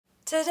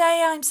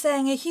Today I'm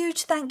saying a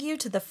huge thank you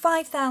to the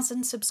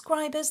 5,000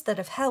 subscribers that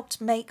have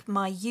helped make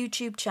my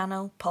YouTube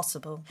channel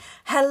possible.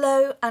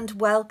 Hello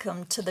and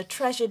welcome to the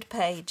treasured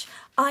page.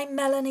 I'm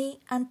Melanie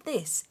and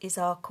this is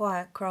our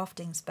quiet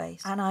crafting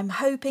space. And I'm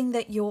hoping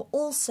that you're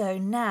also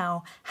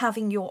now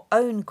having your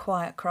own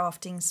quiet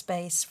crafting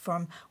space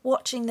from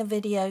watching the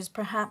videos.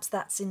 Perhaps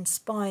that's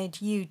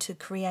inspired you to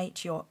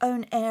create your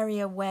own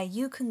area where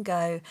you can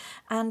go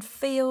and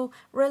feel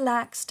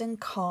relaxed and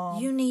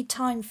calm. You need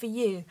time for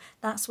you.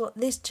 That's what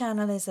this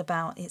channel is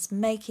about. It's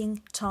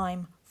making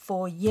time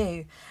for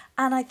you.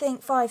 And I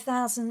think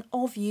 5,000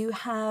 of you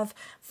have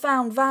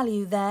found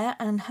value there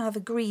and have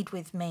agreed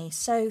with me.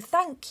 So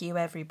thank you,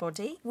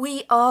 everybody.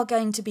 We are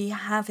going to be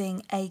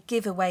having a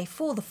giveaway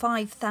for the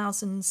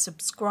 5,000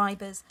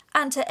 subscribers.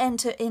 And to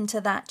enter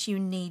into that, you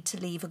need to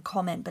leave a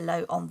comment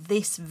below on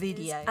this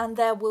video. And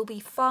there will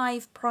be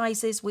 5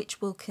 prizes, which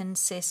will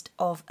consist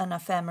of an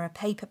Ephemera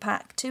paper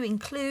pack to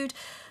include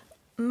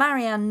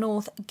Marianne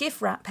North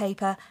gift wrap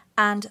paper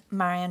and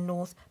Marianne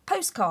North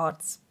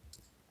postcards.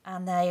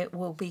 And they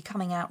will be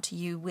coming out to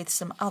you with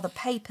some other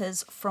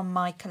papers from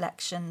my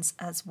collections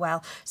as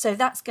well. So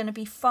that's going to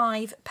be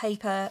 5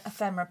 paper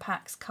ephemera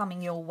packs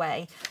coming your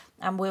way,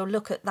 and we'll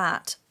look at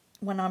that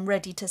when I'm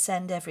ready to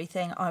send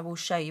everything. I will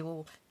show you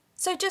all.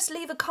 So just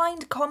leave a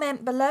kind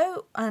comment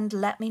below and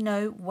let me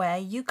know where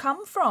you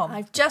come from.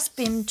 I've just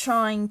been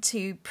trying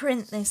to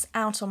print this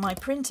out on my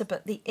printer,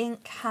 but the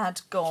ink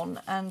had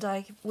gone and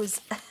I was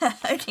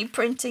only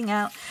printing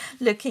out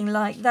looking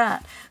like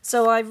that.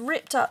 So I've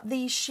ripped up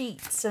these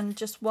sheets, and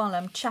just while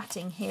I'm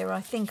chatting here,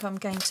 I think I'm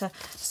going to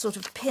sort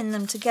of pin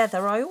them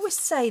together. I always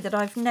say that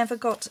I've never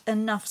got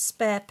enough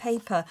spare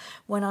paper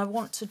when I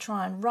want to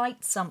try and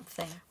write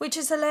something, which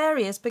is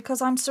hilarious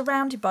because I'm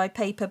surrounded by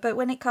paper, but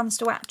when it comes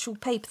to actual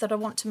paper that I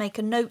want to make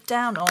a note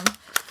down on,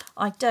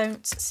 I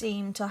don't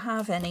seem to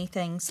have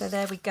anything. So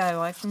there we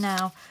go. I've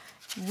now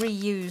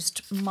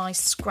reused my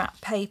scrap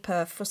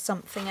paper for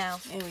something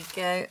else. Here we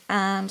go.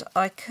 And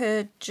I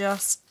could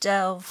just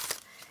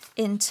delve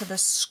into the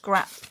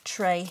scrap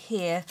tray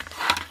here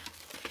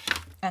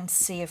and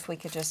see if we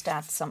could just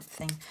add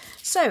something.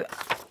 So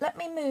let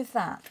me move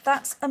that.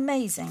 That's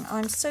amazing.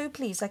 I'm so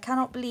pleased. I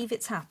cannot believe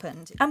it's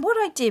happened. And what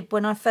I did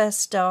when I first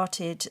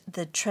started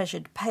the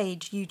Treasured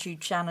Page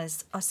YouTube channel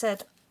is I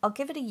said, I'll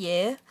give it a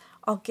year,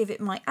 I'll give it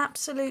my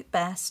absolute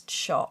best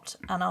shot,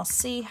 and I'll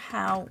see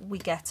how we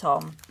get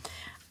on.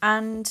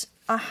 And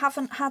I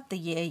haven't had the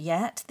year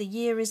yet. The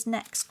year is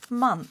next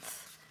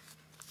month.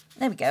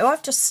 There we go.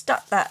 I've just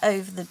stuck that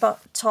over the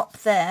top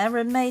there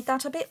and made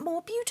that a bit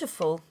more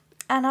beautiful.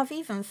 And I've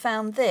even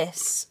found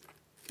this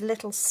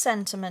little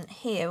sentiment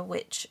here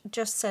which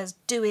just says,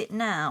 do it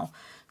now.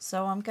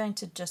 So I'm going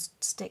to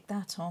just stick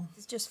that on.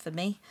 It's just for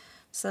me.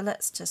 So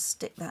let's just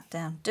stick that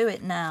down. Do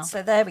it now.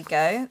 So there we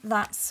go.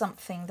 That's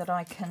something that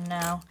I can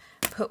now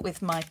put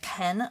with my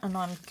pen and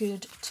I'm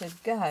good to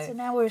go. So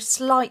now we're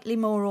slightly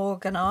more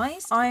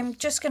organised. I'm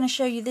just going to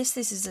show you this.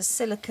 This is a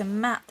silicone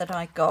mat that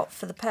I got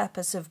for the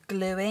purpose of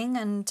gluing,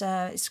 and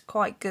it's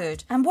quite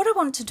good. And what I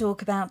want to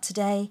talk about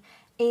today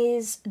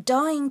is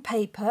dyeing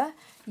paper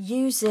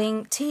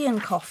using tea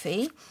and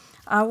coffee.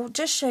 I will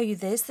just show you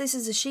this. This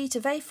is a sheet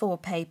of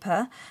A4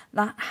 paper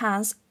that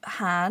has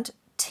had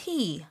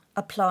tea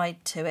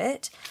applied to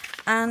it,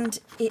 and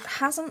it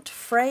hasn't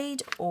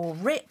frayed or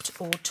ripped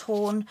or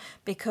torn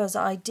because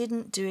I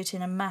didn't do it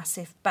in a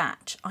massive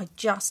batch. I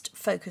just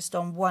focused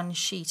on one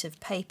sheet of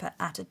paper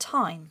at a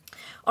time.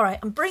 Alright,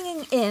 I'm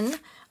bringing in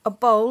a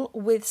bowl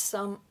with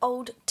some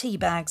old tea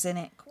bags in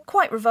it.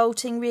 Quite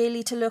revolting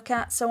really to look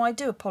at, so I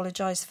do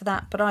apologise for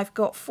that, but I've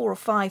got 4 or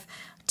 5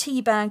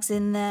 tea bags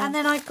in there, and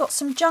then I've got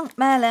some junk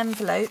mail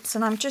envelopes,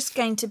 and I'm just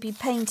going to be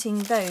painting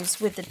those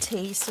with the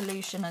tea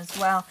solution as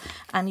well,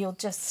 and you'll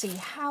just see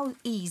how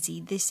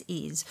easy this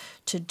is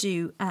to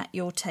do at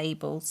your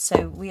table.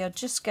 So we are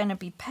just going to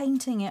be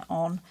painting it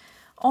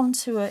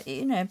onto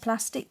a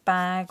plastic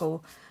bag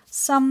or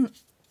some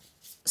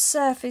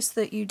surface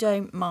that you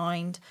don't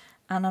mind,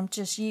 and I'm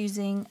just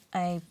using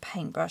a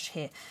paintbrush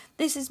here.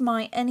 This is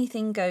my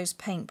Anything Goes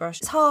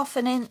paintbrush. It's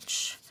 1/2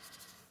 inch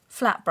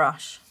flat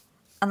brush.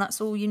 And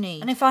that's all you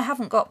need. And if I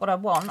haven't got what I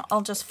want,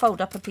 I'll just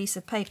fold up a piece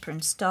of paper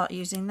and start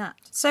using that.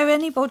 So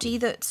anybody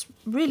that's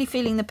really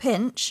feeling the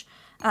pinch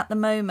at the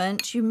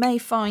moment, you may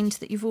find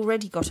that you've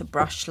already got a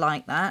brush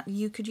like that.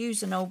 You could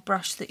use an old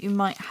brush that you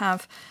might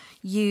have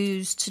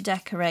used to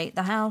decorate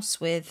the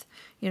house with,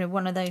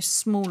 one of those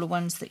smaller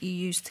ones that you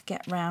use to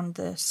get round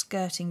the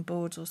skirting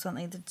boards or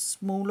something, the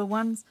smaller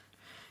ones.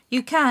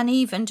 You can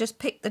even just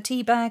pick the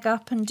tea bag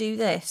up and do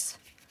this.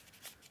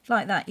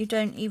 Like that. You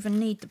don't even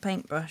need the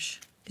paintbrush.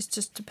 It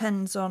just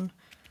depends on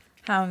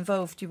how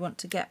involved you want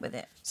to get with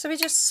it. So we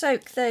just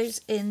soak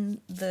those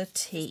in the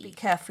tea. Just be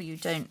careful you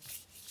don't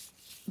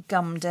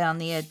gum down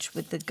the edge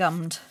with the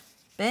gummed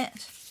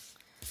bit.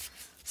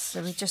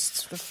 So we just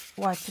sort of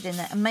wipe it in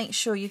there and make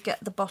sure you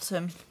get the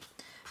bottom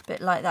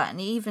bit like that,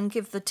 and even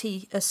give the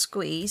tea a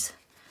squeeze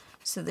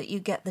so that you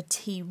get the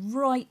tea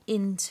right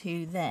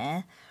into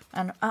there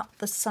and up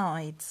the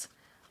sides.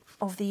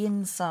 of the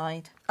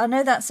inside. I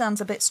know that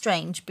sounds a bit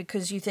strange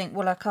because you think,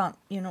 well,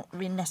 you're not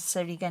really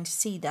necessarily going to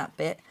see that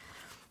bit,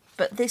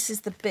 but this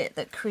is the bit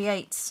that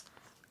creates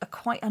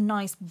quite a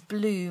nice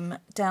bloom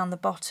down the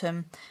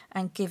bottom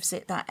and gives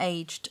it that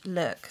aged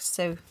look.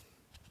 So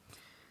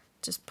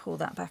just pull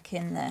that back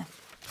in there.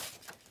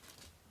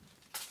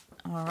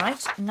 All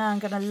right, now I'm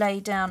going to lay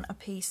down a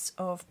piece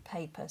of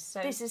paper.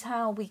 So this is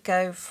how we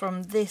go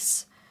from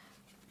this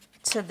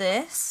to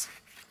this.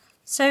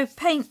 So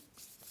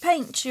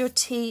paint your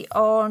tea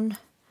on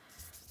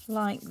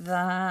like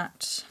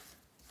that,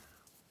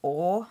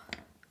 or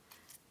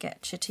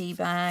get your tea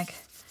bag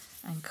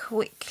and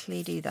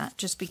quickly do that.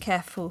 Just be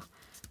careful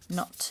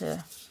not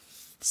to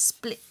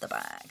split the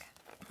bag.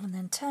 And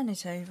then turn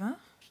it over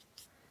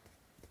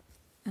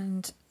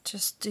and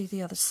just do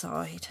the other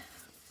side.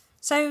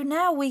 So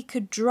now we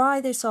could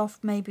dry this off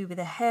maybe with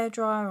a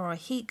hairdryer or a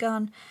heat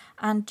gun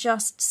and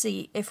just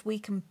see if we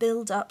can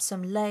build up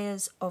some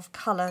layers of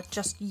colour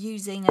just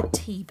using a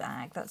tea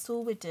bag. That's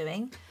all we're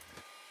doing.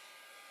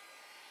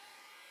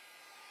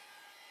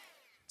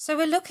 So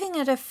we're looking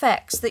at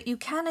effects that you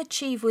can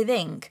achieve with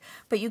ink,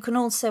 but you can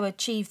also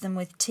achieve them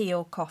with tea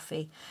or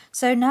coffee.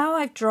 So now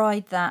I've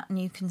dried that and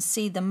you can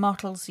see the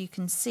mottles, you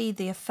can see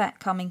the effect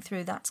coming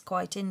through. That's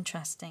quite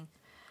interesting.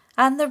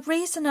 And the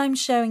reason I'm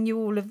showing you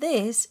all of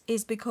this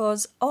is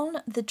because on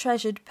the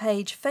Treasured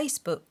Page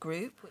Facebook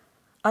group,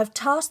 I've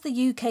tasked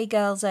the UK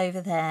girls over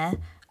there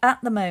at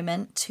the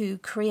moment to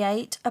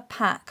create a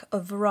pack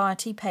of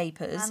variety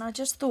papers, and I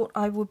just thought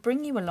I would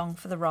bring you along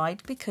for the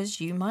ride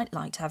because you might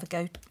like to have a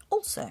go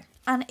also.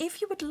 And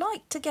if you would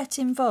like to get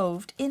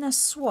involved in a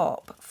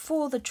swap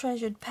for the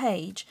Treasured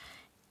Page,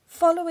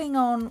 following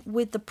on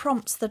with the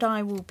prompts that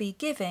I will be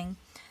giving,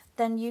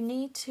 then you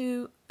need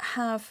to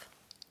have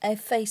a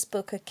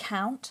Facebook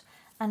account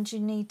and you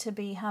need to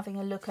be having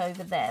a look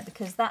over there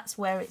because that's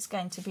where it's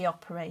going to be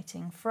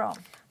operating from.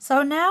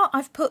 So now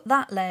I've put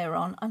that layer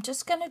on, I'm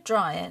just going to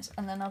dry it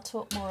and then I'll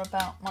talk more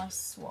about my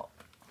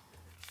swap.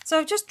 So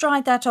I've just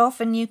dried that off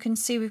and you can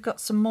see we've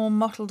got some more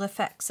mottled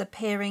effects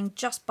appearing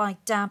just by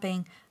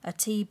dabbing a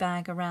tea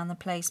bag around the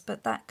place,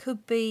 but that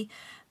could be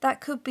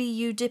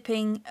you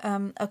dipping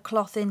a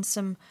cloth in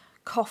some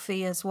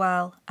coffee as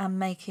well and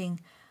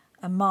making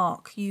a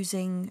mark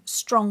using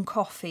strong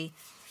coffee.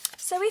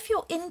 So if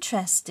you're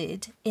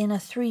interested in a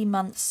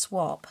 3-month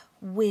swap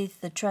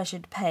with the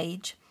Treasured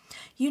Page,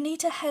 you need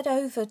to head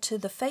over to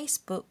the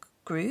Facebook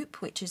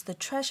group, which is the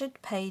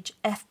Treasured Page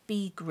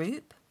FB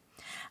group,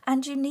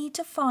 and you need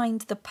to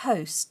find the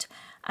post.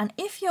 And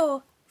if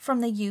you're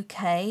from the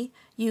UK,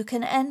 you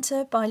can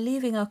enter by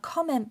leaving a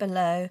comment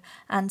below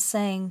and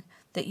saying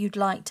that you'd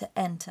like to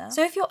enter.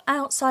 So if you're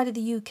outside of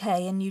the UK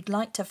and you'd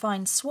like to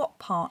find swap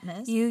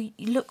partners, you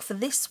look for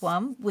this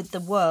one with the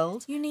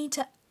world. You need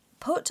to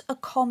put a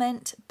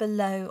comment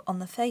below on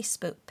the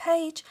Facebook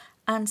page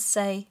and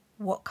say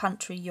what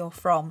country you're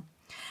from.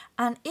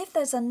 And if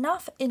there's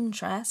enough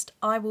interest,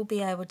 I will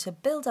be able to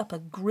build up a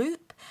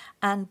group,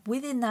 and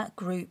within that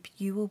group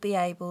you will be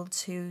able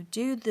to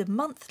do the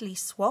monthly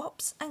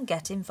swaps and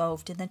get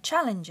involved in the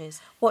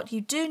challenges. What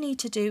you do need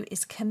to do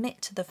is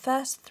commit to the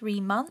first 3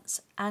 months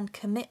and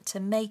commit to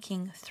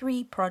making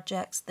 3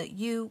 projects that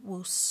you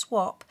will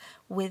swap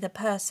with a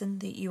person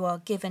that you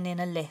are given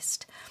in a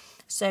list.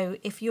 So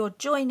if you're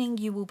joining,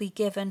 you will be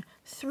given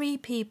 3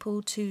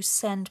 people to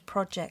send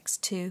projects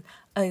to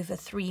over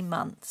 3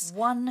 months.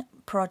 1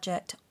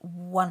 project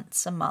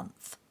once a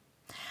month.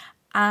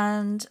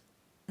 And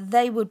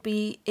they would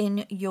be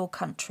in your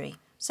country.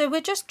 So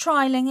we're just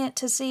trialling it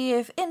to see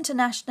if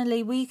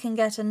internationally we can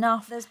get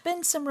enough. There's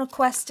been some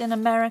requests in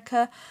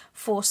America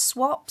for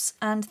swaps,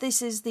 and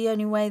this is the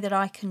only way that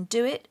I can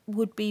do it,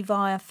 would be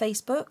via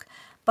Facebook.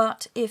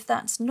 But if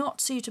that's not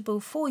suitable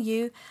for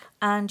you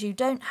and you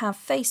don't have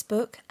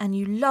Facebook and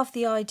you love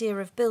the idea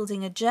of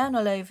building a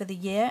journal over the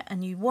year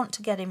and you want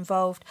to get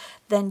involved,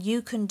 then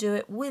you can do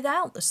it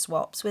without the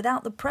swaps,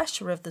 without the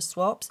pressure of the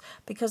swaps,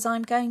 because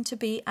I'm going to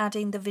be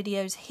adding the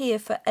videos here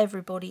for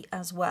everybody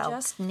as well. You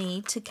just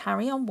need to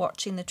carry on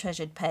watching the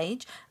Treasured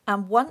Page,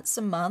 and once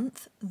a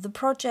month the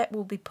project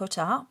will be put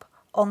up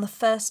on the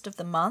 1st of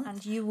the month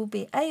and you will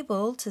be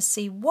able to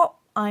see what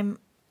I'm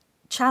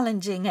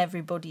challenging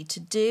everybody to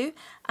do,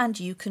 and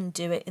you can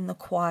do it in the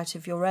quiet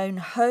of your own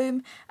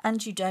home,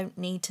 and you don't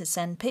need to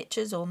send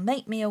pictures or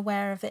make me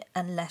aware of it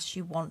unless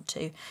you want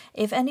to.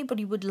 If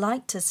anybody would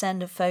like to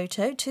send a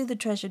photo to the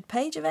Treasured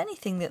Page of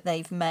anything that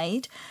they've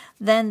made,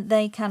 then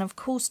they can of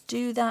course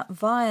do that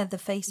via the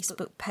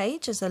Facebook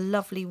page as a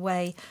lovely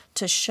way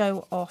to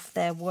show off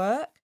their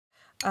work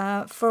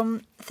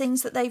from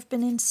things that they've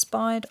been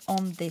inspired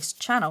on this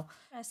channel.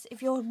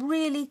 If you're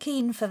really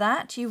keen for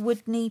that, you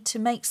would need to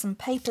make some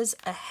papers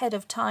ahead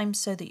of time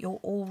so that you're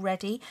all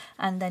ready,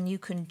 and then you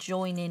can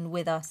join in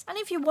with us. And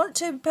if you want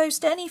to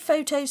post any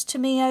photos to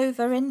me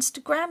over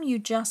Instagram, you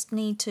just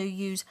need to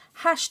use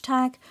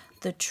hashtag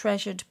the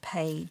Treasured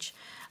Page.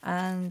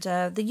 And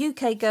the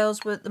UK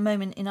girls were at the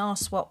moment in our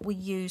swap, we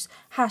use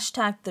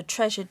hashtag the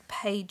Treasured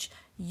Page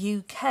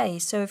UK.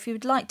 So if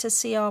you'd like to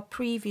see our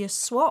previous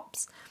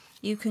swaps,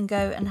 you can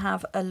go and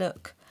have a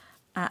look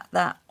at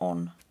that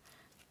on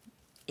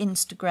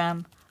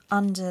Instagram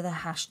under the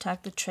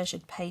hashtag The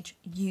Treasured Page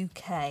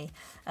UK,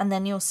 and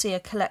then you'll see a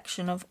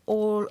collection of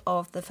all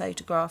of the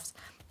photographs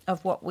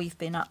of what we've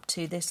been up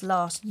to this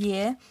last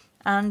year.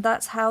 And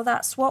that's how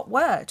that swap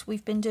worked.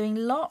 We've been doing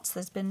lots.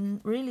 There's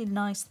been really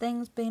nice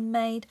things being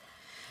made.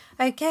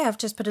 Okay, I've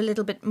just put a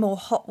little bit more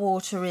hot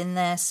water in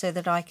there so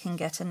that I can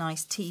get a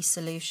nice tea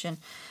solution.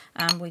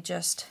 And we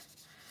just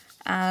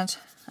add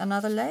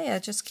another layer,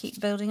 just keep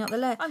building up the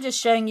layer. I'm just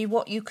showing you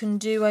what you can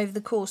do over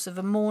the course of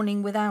a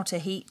morning without a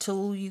heat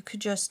tool. You could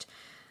just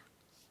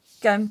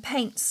go and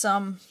paint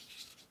some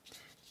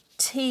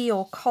tea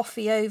or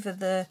coffee over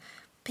the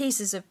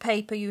pieces of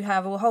paper. You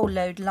have a whole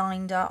load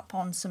lined up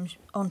on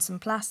some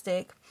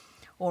plastic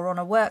or on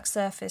a work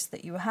surface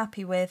that you were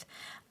happy with,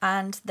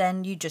 and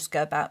then you just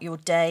go about your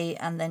day,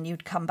 and then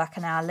you'd come back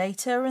an hour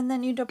later and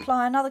then you'd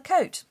apply another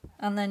coat,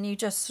 and then you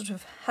just sort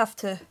of have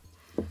to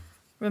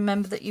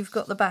remember that you've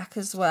got the back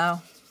as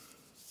well.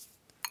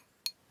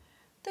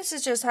 This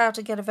is just how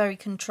to get a very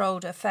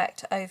controlled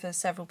effect over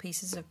several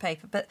pieces of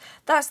paper, but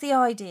that's the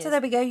idea. So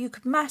there we go, you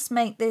could mass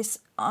make this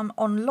on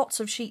lots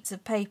of sheets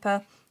of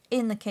paper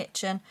in the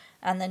kitchen,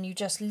 and then you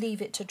just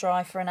leave it to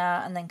dry for an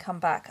hour and then come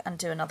back and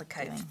do another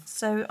coating.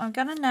 So I'm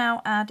going to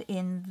now add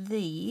in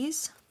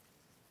these.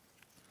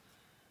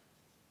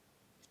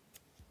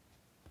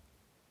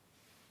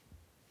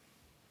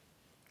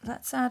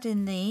 Let's add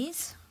in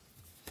these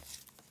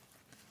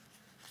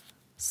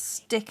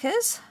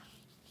stickers.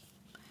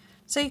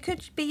 So you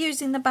could be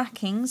using the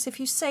backings, if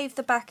you save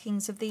the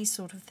backings of these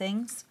sort of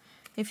things,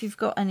 if you've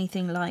got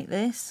anything like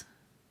this.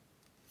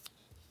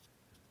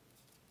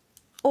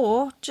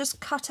 Or just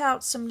cut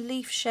out some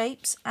leaf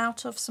shapes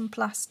out of some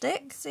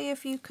plastic. See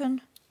if you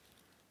can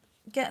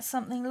get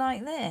something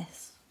like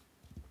this.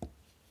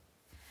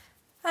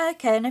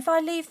 Okay, and if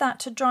I leave that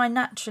to dry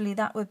naturally,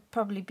 that would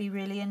probably be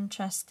really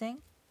interesting.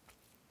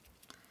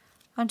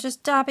 I'm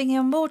just dabbing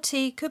in more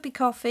tea, could be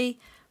coffee,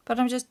 but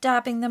I'm just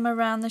dabbing them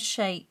around the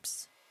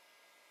shapes.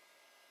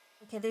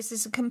 Okay, this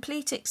is a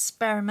complete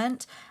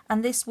experiment,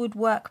 and this would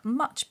work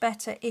much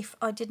better if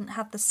I didn't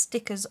have the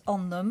stickers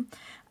on them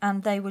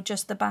and they were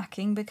just the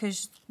backing,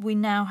 because we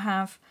now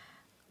have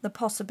the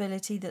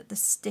possibility that the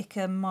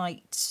sticker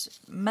might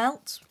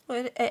melt.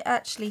 Well, it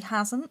actually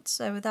hasn't,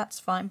 so that's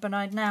fine, but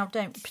I now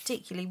don't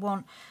particularly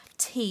want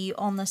tea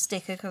on the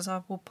sticker because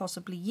I will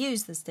possibly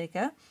use the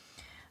sticker.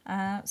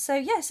 So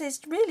yes,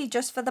 it's really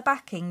just for the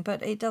backing,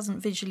 but it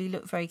doesn't visually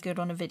look very good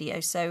on a video,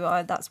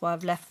 so that's why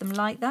I've left them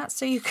like that,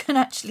 so you can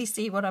actually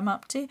see what I'm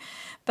up to.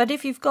 But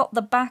if you've got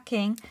the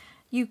backing,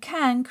 you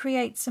can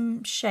create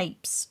some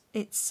shapes.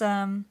 It's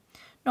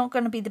not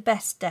going to be the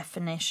best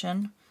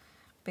definition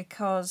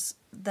because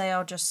they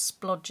are just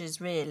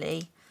splodges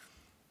really,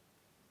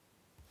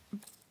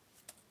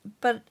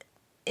 but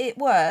it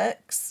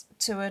works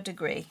to a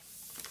degree.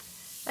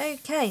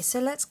 Okay, so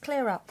let's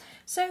clear up.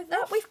 So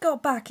that we've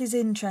got back is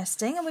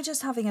interesting, and we're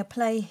just having a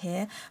play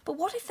here. But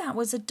what if that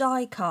was a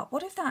die cut?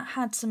 What if that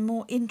had some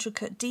more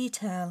intricate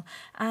detail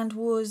and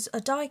was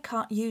a die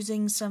cut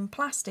using some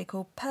plastic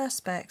or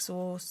perspex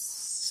or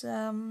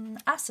some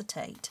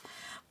acetate?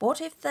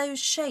 What if those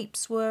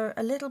shapes were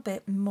a little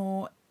bit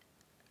more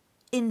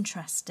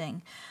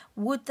interesting?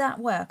 Would that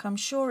work? I'm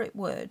sure it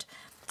would.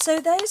 So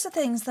those are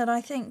things that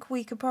I think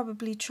we could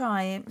probably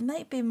try. It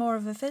may be more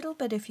of a fiddle,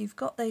 but if you've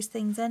got those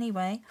things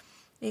anyway,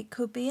 it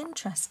could be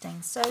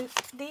interesting. So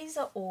these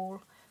are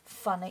all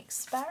fun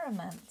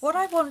experiments. What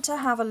I want to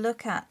have a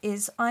look at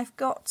is I've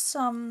got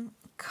some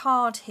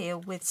card here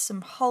with some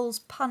holes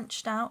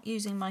punched out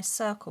using my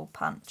circle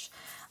punch.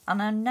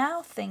 And I'm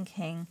now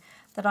thinking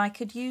that I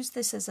could use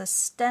this as a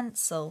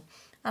stencil.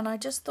 And I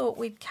just thought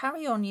we'd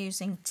carry on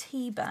using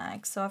tea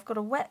bags. So I've got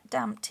a wet,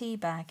 damp tea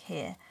bag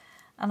here.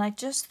 And I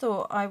just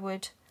thought I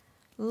would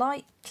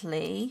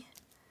lightly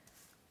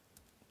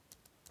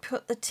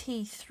put the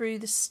tea through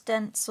the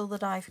stencil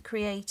that I've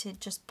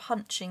created, just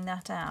punching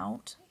that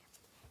out.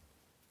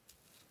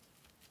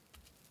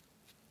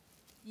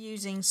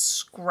 Using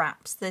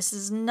scraps. This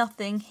is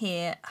nothing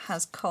here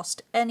has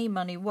cost any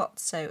money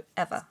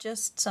whatsoever.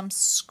 Just some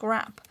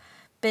scrap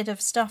bit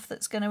of stuff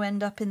that's going to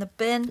end up in the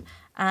bin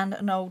and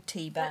an old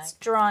tea bag. Let's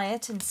dry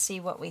it and see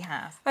what we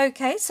have.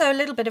 Okay, so a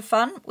little bit of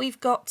fun. We've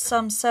got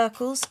some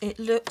circles. It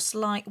looks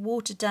like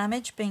water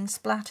damage being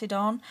splattered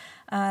on.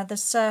 The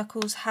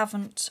circles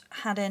haven't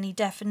had any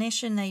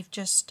definition. They've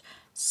just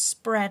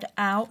spread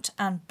out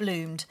and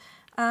bloomed.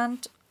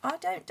 And I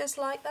don't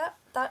dislike that.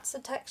 That's a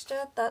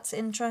texture. That's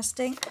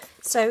interesting.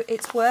 So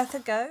it's worth a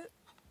go.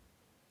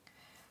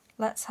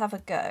 Let's have a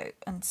go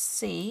and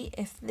see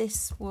if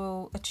this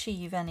will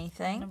achieve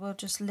anything. We'll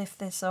just lift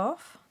this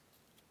off.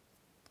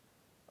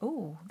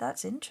 Oh,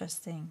 that's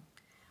interesting.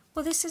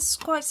 Well, this is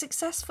quite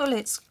successful.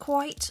 It's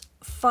quite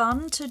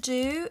fun to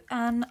do,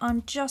 and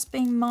I'm just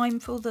being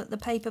mindful that the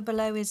paper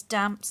below is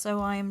damp, so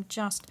I am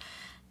just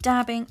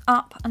dabbing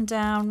up and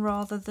down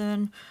rather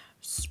than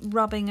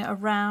rubbing it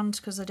around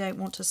because I don't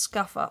want to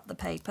scuff up the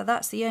paper.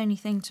 That's the only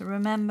thing to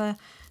remember.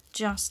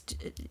 Just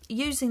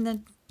using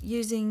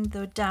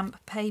the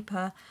damp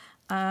paper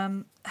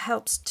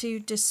helps to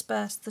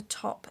disperse the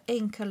top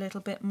ink a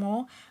little bit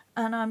more,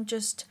 and I'm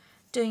just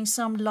doing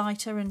some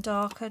lighter and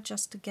darker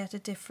just to get a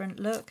different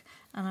look,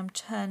 and I'm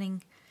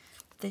turning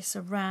this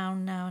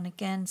around now and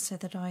again so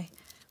that I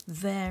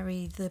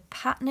vary the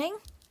patterning.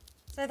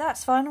 So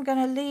that's fine. I'm going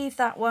to leave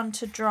that one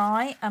to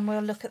dry and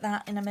we'll look at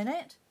that in a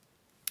minute.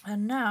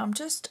 And now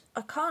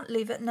I can't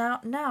leave it now.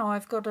 Now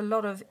I've got a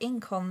lot of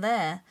ink on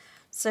there.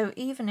 So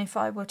even if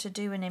I were to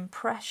do an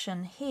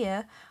impression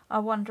here, I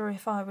wonder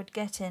if I would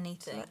get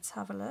anything. Let's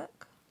have a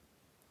look.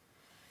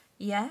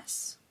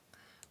 Yes.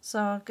 So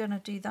I'm going to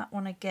do that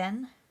one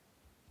again.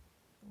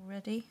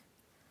 Ready?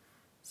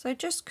 So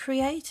just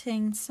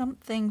creating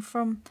something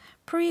from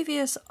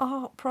previous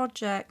art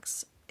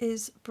projects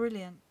is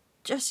brilliant.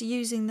 Just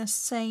using the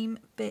same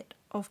bit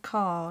of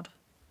card.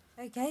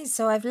 Okay,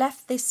 so I've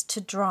left this to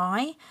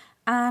dry,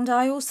 and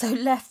I also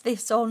left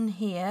this on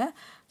here.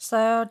 So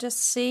I'll just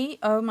see,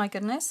 oh my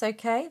goodness,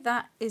 okay,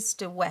 that is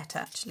still wet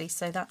actually,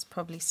 so that's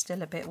probably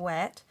still a bit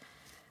wet.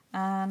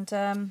 And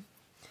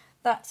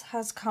that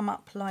has come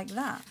up like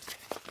that.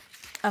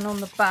 And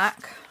on the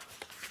back,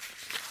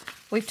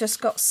 we've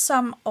just got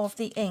some of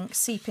the ink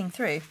seeping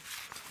through.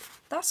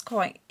 That's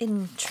quite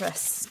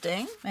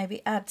interesting.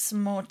 Maybe add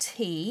some more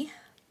tea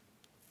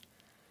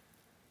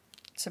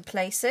to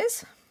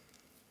places,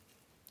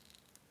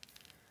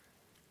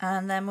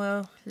 and then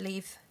we'll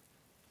leave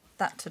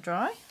that to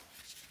dry.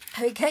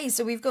 Okay,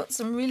 so we've got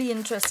some really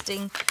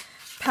interesting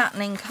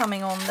patterning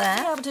coming on there.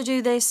 I'll be able to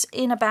do this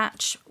in a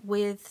batch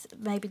with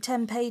maybe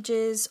 10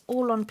 pages,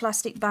 all on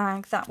plastic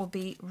bag. That will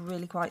be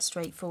really quite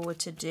straightforward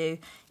to do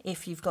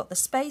if you've got the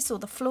space or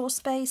the floor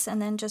space,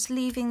 and then just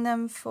leaving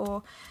them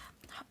for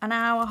an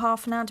hour,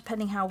 half an hour,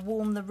 depending how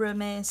warm the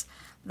room is.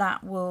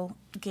 That will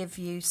give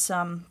you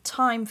some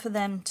time for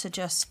them to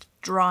just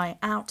dry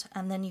out,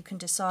 and then you can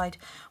decide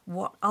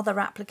what other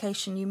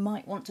application you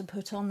might want to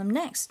put on them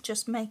next.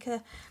 Just make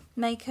a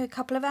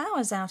couple of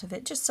hours out of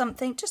it. Just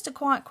a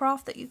quiet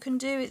craft that you can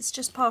do. It's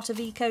just part of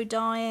eco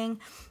dyeing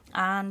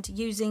and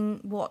using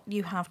what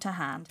you have to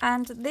hand.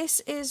 And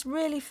this is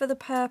really for the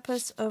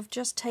purpose of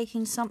just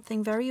taking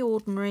something very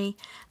ordinary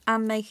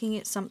and making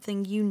it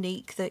something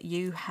unique that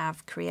you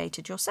have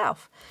created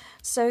yourself,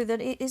 so that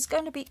it is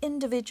going to be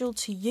individual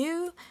to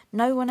you.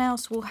 No one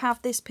else will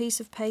have this piece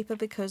of paper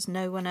because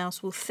no one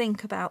else will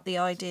think about the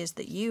ideas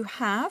that you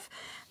have.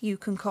 You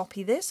can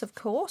copy this, of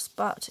course,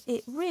 but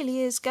it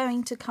really is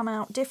going to come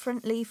out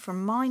differently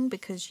from mine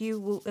because you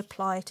will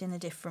apply it in a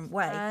different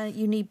way.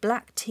 You need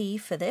black tea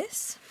for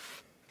this.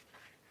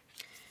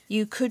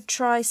 You could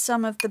try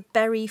some of the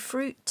berry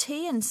fruit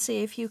tea and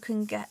see if you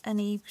can get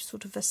any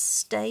sort of a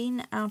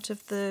stain out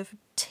of the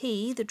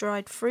tea, the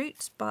dried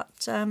fruits,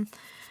 but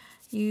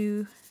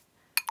you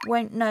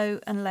won't know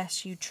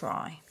unless you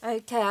try.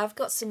 Okay, I've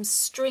got some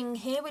string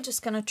here. We're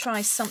just going to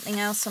try something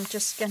else. I'm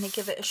just going to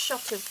give it a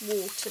shot of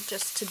water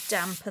just to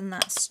dampen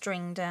that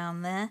string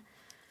down there.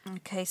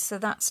 Okay, so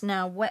that's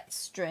now wet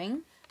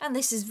string. And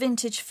this is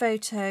Vintage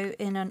Photo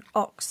in an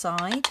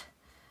oxide.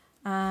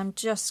 I'm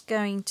just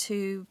going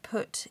to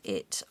put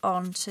it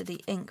onto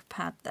the ink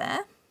pad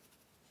there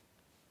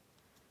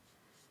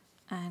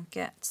and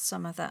get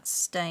some of that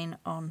stain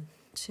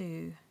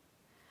onto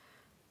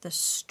the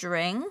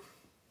string.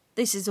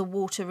 This is a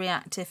water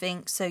reactive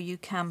ink, so you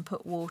can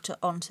put water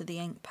onto the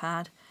ink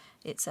pad.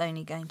 It's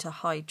only going to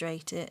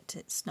hydrate it.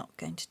 It's not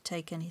going to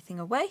take anything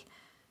away.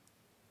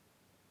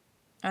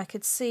 I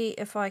could see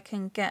if I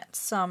can get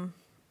some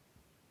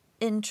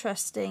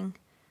interesting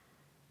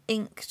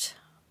inked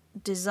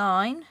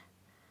design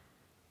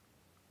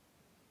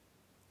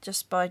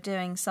just by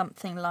doing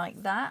something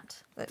like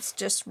that. Let's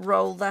just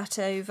roll that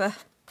over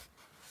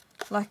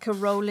like a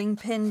rolling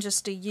pin,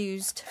 just a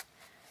used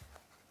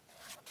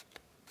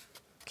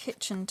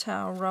kitchen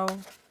towel roll.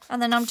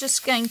 And then I'm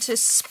just going to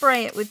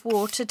spray it with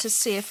water to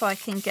see if I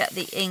can get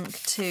the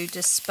ink to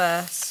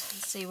disperse.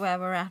 Let's see where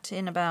we're at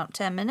in about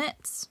 10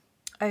 minutes.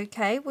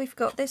 Okay, we've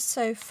got this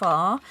so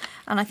far,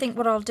 and I think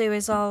what I'll do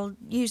is I'll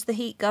use the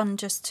heat gun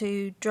just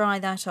to dry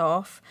that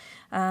off.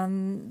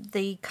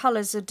 The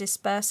colours are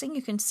dispersing.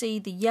 You can see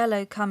the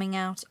yellow coming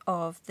out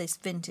of this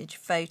Vintage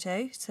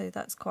Photo, so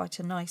that's quite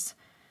a nice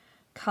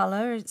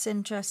colour. It's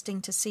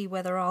interesting to see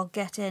whether I'll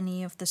get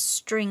any of the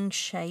string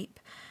shape,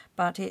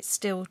 but it's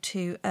still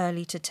too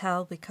early to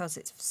tell because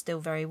it's still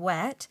very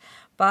wet.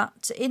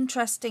 But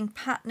interesting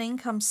patterning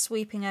comes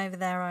sweeping over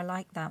there. I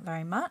like that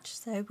very much.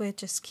 So we'll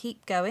just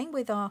keep going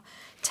with our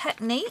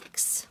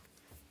techniques.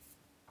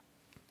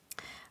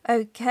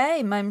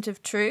 Okay, moment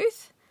of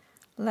truth.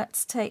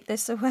 Let's take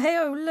this away.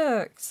 Oh,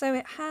 look. So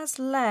it has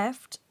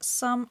left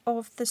some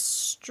of the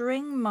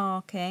string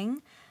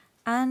marking,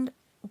 and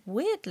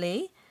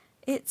weirdly,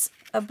 it's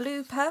a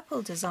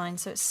blue-purple design,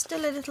 so it's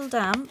still a little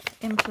damp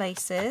in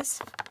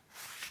places.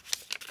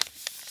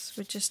 So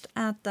we just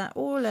add that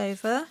all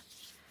over,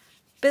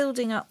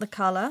 building up the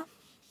colour.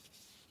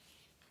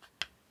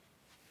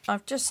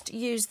 I've just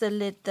used the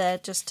lid there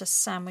just to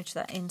sandwich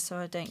that in so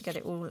I don't get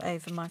it all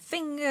over my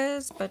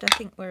fingers, but I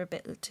think we're a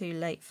bit too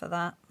late for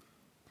that.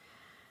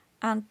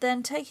 And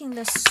then taking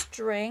the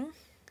string,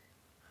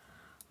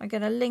 I'm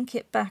going to link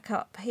it back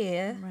up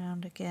here,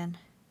 round again.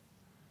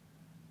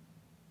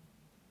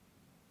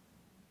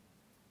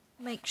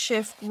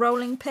 Makeshift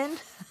rolling pin.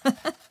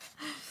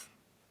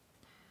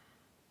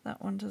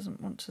 That one doesn't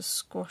want to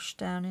squash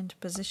down into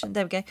position.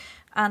 There we go.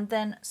 And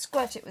then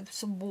squirt it with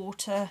some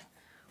water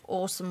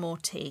or some more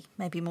tea,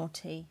 maybe more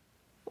tea.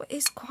 Well,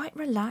 it's quite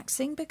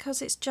relaxing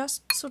because it's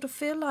just sort of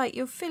feel like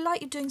you're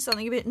doing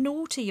something a bit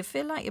naughty. You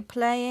feel like you're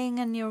playing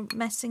and you're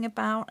messing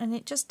about, and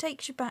it just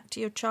takes you back to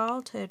your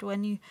childhood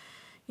when you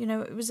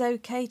know, it was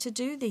okay to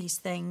do these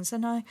things.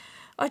 And I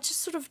just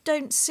sort of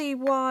don't see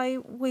why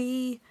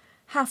we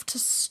have to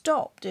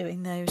stop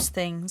doing those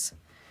things,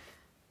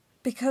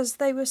 because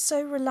they were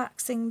so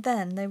relaxing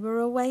then. They were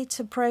a way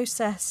to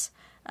process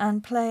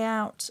and play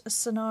out a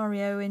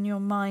scenario in your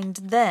mind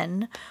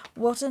then.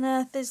 What on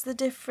earth is the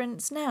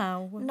difference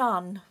now?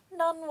 None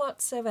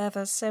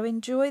whatsoever. So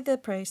enjoy the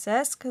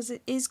process because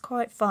it is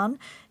quite fun.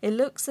 It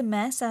looks a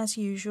mess as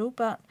usual,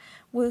 but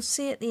we'll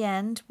see at the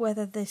end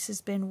whether this has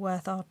been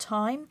worth our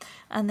time,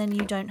 and then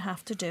you don't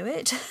have to do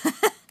it.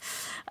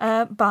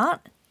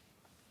 But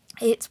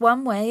it's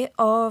one way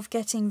of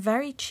getting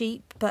very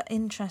cheap but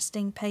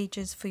interesting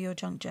pages for your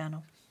junk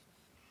journal.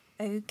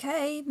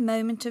 Okay,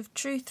 moment of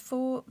truth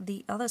for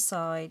the other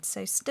side.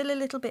 So still a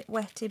little bit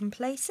wet in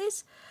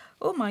places.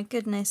 Oh my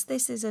goodness,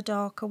 this is a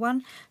darker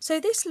one. So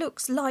this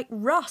looks like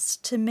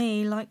rust to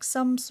me, like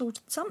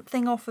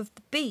something off of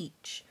the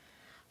beach.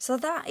 So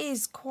that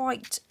is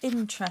quite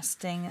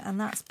interesting, and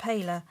that's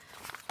paler.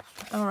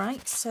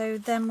 Alright, so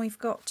then we've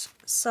got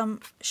some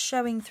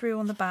showing through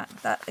on the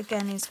back. That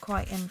again is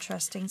quite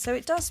interesting. So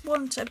it does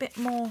want a bit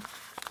more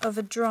of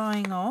a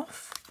drying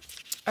off.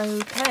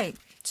 Okay,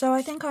 so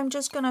I think I'm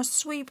just going to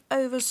sweep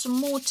over some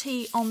more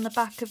tea on the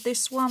back of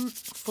this one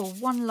for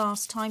one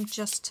last time,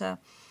 just to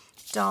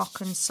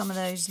darken some of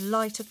those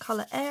lighter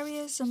colour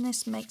areas. And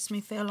this makes me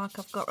feel like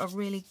I've got a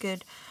really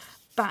good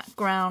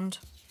background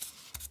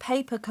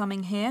paper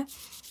coming here.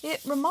 It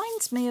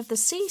reminds me of the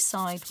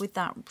seaside with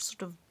that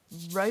sort of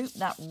rope,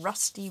 that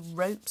rusty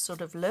rope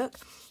sort of look,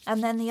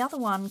 and then the other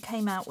one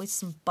came out with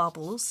some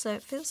bubbles, so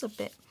it feels a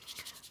bit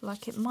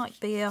like it might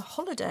be a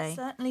holiday.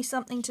 Certainly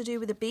something to do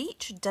with a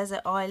beach,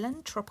 desert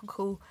island,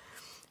 tropical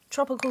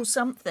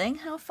something.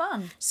 How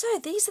fun. So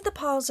these are the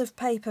piles of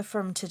paper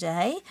from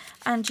today,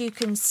 and you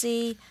can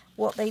see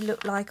what they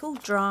look like, all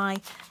dry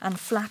and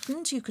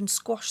flattened. You can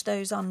squash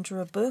those under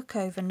a book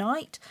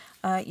overnight.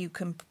 You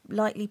can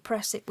lightly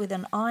press it with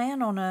an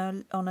iron on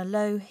a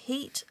low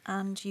heat,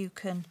 and you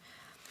can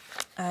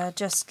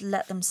just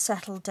let them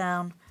settle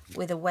down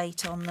with a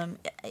weight on them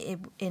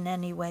in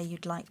any way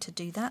you'd like to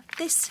do that.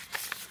 This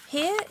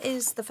here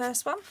is the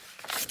first one,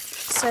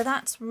 so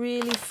that's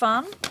really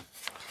fun.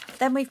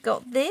 Then we've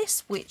got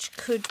this, which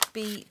could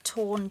be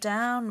torn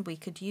down. We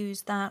could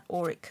use that,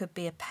 or it could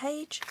be a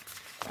page,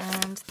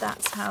 and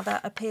that's how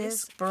that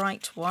appears.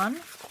 Bright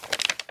one,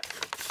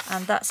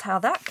 and that's how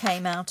that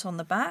came out on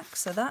the back,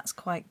 so that's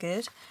quite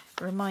good.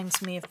 It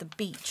reminds me of the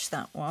beach,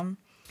 that one.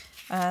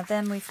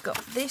 Then we've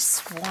got this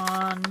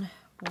one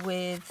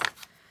with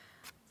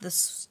the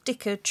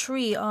sticker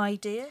tree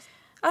idea.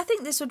 I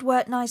think this would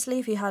work nicely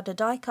if you had a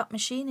die cut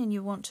machine and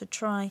you want to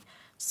try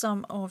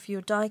some of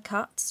your die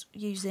cuts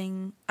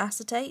using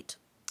acetate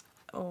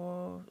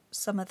or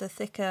some of the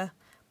thicker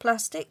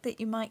plastic that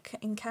you might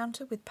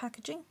encounter with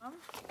packaging.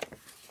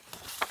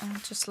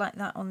 And just like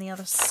that on the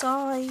other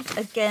side.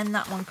 Again,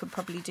 that one could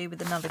probably do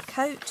with another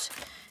coat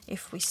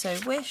if we so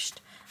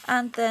wished.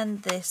 And then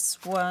this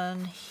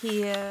one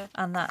here,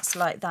 and that's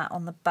like that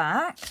on the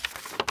back.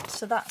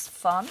 So that's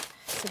fun.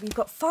 So we've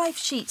got 5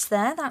 sheets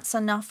there. That's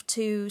enough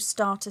to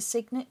start a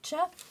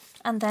signature.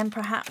 And then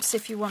perhaps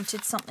if you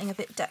wanted something a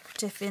bit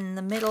decorative in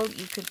the middle,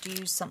 you could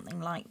use something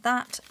like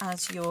that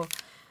as your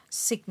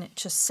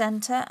signature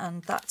centre,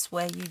 and that's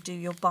where you do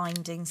your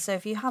binding. So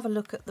if you have a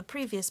look at the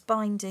previous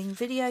binding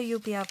video, you'll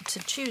be able to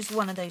choose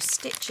one of those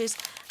stitches,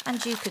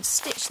 and you could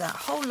stitch that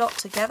whole lot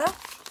together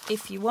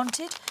if you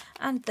wanted,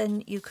 and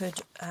then you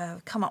could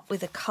come up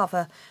with a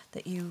cover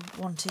that you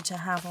wanted to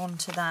have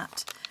onto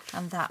that,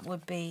 and that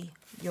would be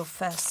your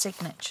first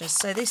signature.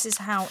 So this is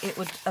how it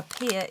would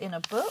appear in a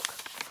book.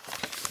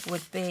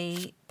 Would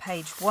be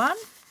page 1,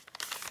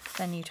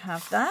 then you'd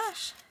have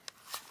that,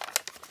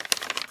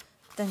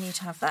 then you'd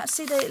have that.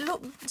 See, they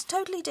look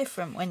totally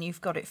different when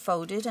you've got it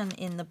folded and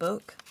in the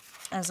book.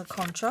 As a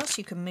contrast,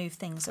 you can move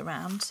things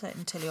around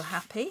until you're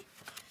happy.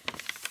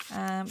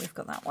 We've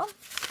got that one,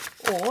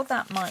 or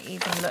that might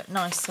even look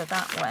nicer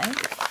that way.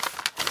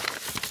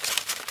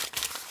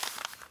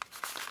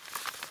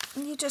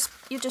 And you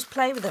just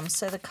play with them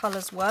so the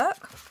colours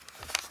work.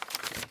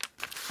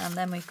 And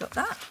then we've got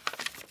that.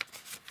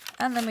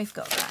 And then we've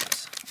got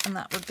that, and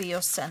that would be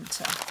your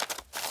centre.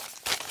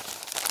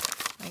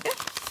 There you go.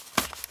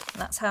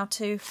 And that's how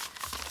to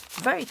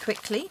very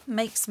quickly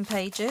make some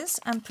pages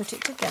and put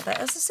it together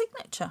as a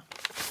signature.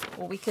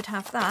 Or we could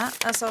have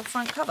that as our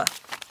front cover.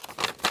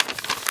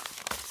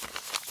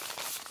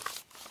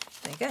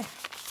 There you go.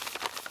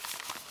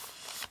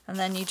 And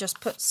then you just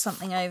put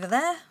something over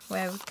there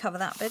where we cover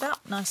that bit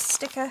up, nice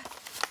sticker.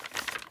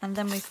 And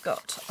then we've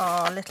got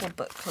our little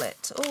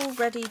booklet all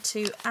ready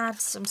to add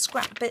some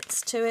scrap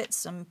bits to it,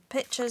 some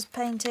pictures,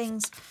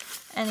 paintings,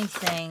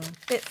 anything.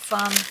 Bit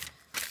fun,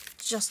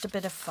 just a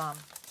bit of fun.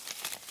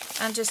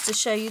 And just to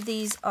show you,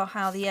 these are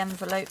how the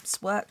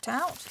envelopes worked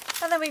out.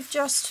 And then we've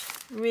just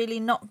really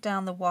knocked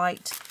down the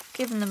white,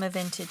 given them a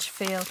vintage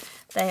feel.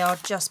 They are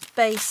just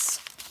base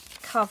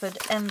covered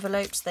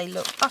envelopes. They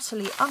look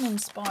utterly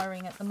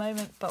uninspiring at the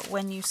moment, but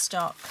when you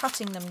start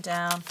cutting them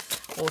down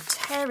or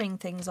tearing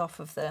things off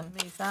of them,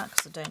 move that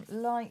because I don't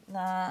like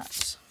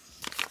that.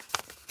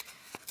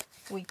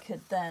 We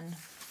could then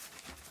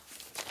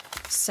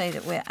say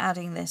that we're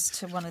adding this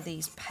to one of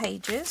these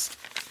pages.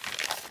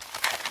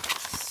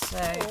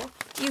 So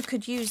you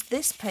could use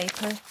this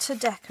paper to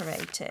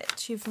decorate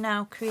it. You've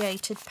now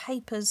created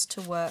papers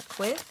to work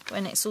with.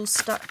 When it's all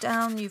stuck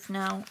down, you've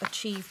now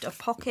achieved a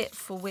pocket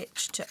for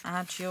which to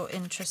add your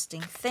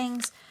interesting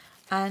things,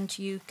 and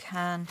you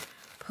can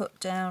put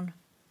down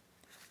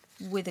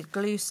with a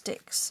glue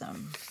stick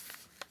some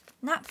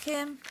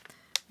napkin.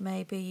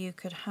 Maybe you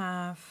could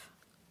have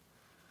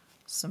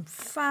some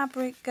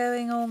fabric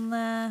going on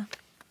there.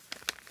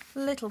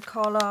 Little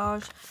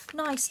collage,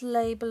 nice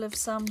label of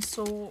some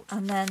sort,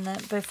 and then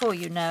before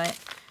you know it,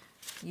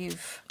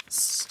 you've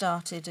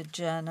started a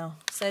journal.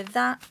 So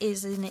that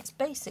is in its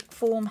basic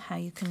form how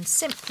you can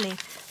simply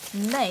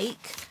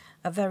make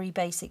a very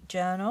basic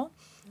journal.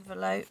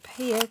 Envelope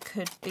here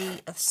could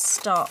be a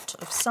start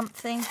of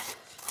something.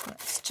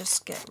 Let's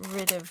just get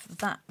rid of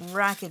that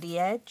raggedy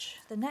edge.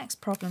 The next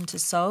problem to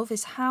solve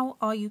is how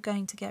are you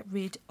going to get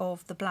rid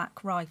of the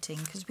black writing,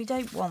 because we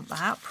don't want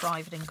that,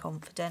 private and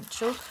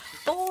confidential.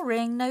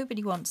 Boring,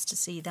 nobody wants to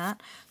see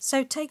that.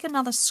 So take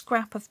another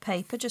scrap of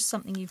paper, just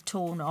something you've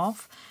torn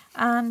off,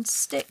 and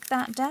stick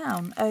that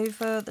down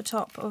over the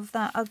top of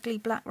that ugly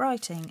black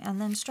writing,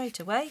 and then straight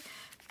away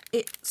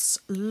it's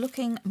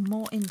looking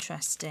more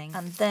interesting.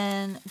 And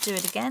then do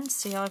it again.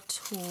 See, I've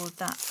tore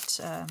that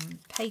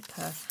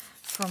paper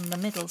from the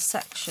middle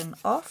section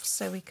off,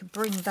 so we could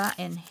bring that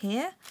in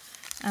here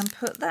and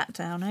put that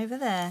down over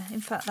there.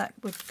 In fact, that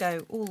would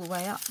go all the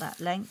way up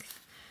that length,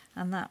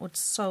 and that would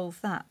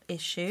solve that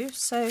issue.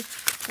 So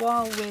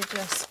while we're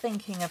just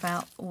thinking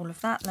about all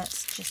of that,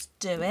 let's just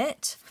do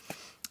it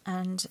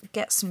and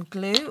get some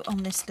glue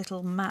on this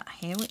little mat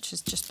here, which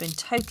has just been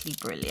totally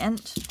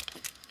brilliant.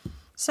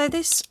 So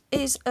this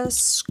is a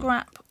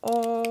scrap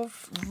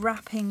of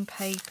wrapping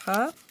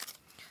paper.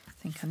 I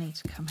think I need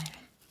to come here.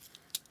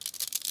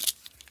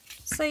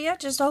 So yeah,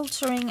 just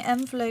altering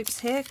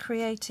envelopes here,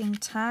 creating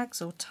tags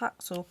or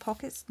tucks or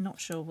pockets. Not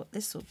sure what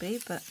this will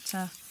be, but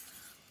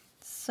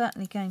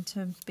certainly going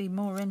to be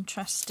more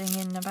interesting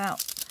in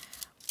about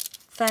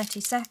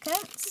 30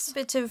 seconds. A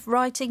bit of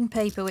writing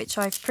paper which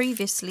I've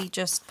previously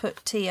just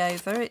put tea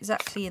over,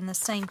 exactly in the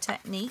same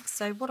technique.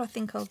 So what I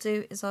think I'll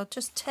do is I'll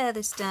just tear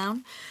this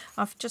down.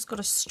 I've just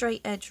got a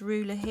straight edge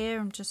ruler here.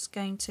 I'm just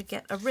going to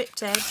get a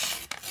ripped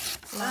edge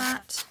like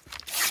that.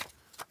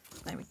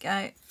 There we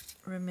go.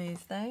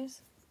 Remove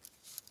those.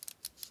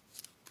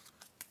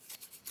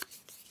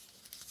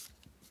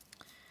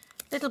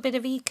 Little bit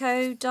of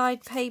eco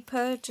dyed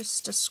paper,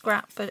 just a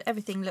scrap, but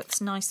everything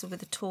looks nicer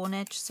with a torn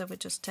edge, so we'll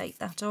just take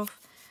that off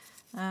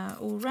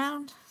all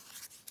round.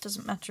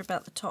 Doesn't matter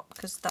about the top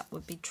because that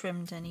would be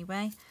trimmed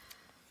anyway.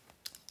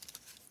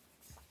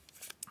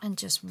 And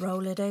just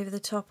roll it over the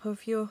top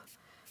of your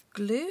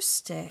glue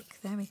stick.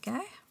 There we go.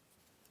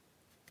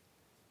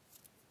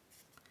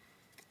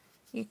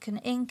 You can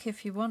ink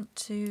if you want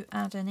to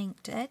add an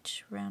inked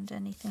edge around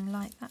anything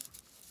like that.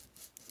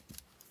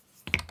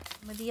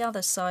 With the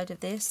other side of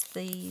this,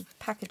 the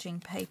packaging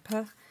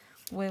paper,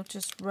 we'll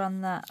just run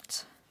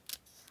that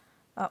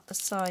up the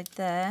side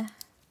there.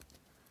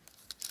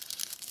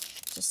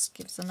 Just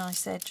gives a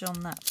nice edge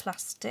on that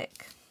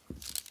plastic.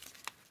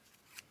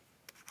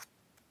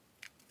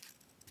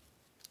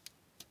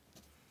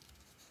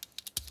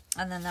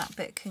 And then that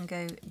bit can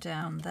go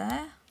down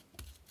there.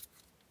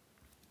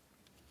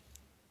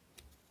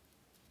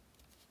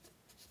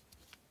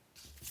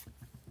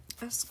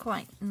 That's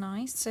quite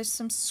nice. So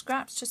some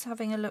scraps, just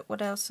having a look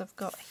what else I've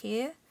got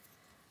here.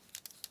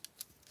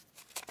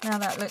 Now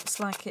that looks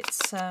like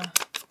it's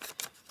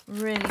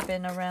really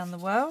been around the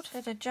world.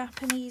 Bit of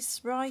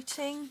Japanese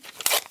writing.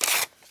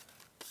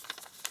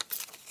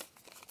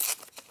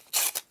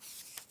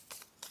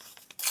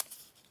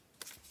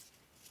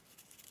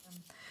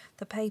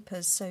 The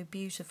paper's so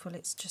beautiful.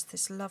 It's just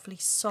this lovely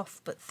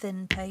soft but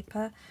thin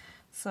paper.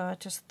 So I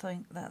just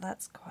think that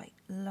that's quite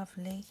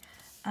lovely.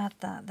 Add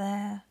that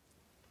there.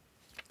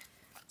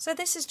 So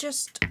this is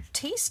just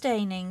tea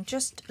staining,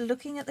 just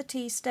looking at the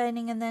tea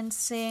staining and then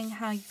seeing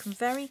how you can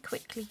very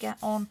quickly get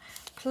on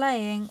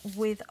playing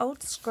with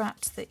old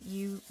scraps that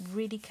you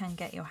really can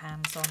get your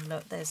hands on.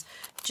 Look, there's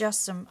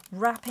just some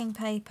wrapping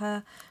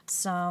paper,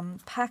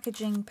 some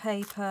packaging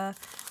paper,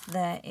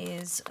 there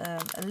is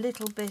a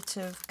little bit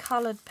of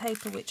coloured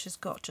paper which has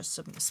got just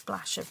some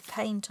splash of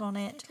paint on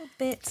it, little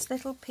bits,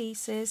 little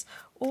pieces,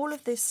 all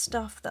of this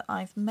stuff that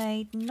I've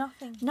made,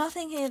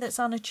 nothing here that's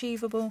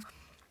unachievable.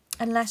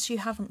 unless you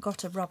haven't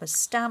got a rubber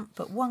stamp,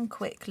 but one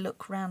quick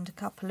look round a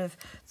couple of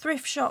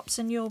thrift shops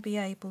and you'll be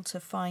able to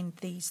find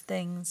these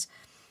things.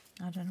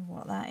 I don't know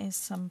what that is,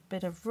 some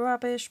bit of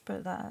rubbish,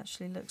 but that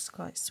actually looks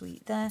quite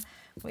sweet there,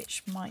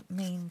 which might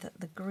mean that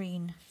the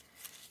green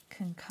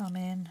can come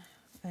in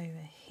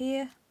over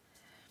here.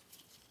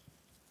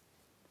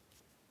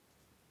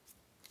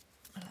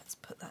 Let's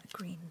put that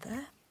green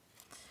there.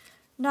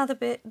 Another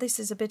bit, this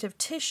is a bit of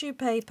tissue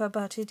paper,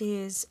 but it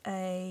is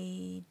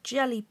a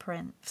jelly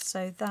print,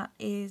 so that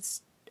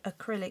is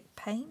acrylic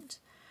paint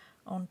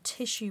on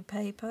tissue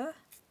paper.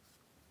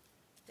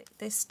 Stick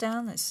this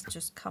down, this has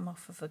just come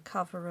off of a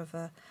cover of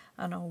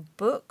an old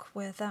book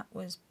where that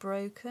was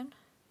broken.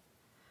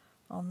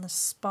 On the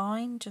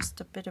spine, just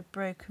a bit of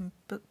broken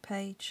book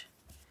page.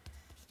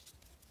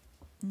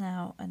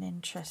 Now an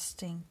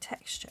interesting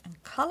texture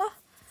and colour.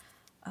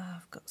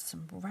 I've got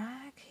some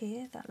rag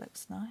here, that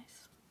looks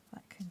nice.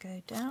 That can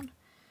go down.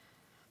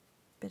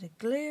 Bit of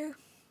glue.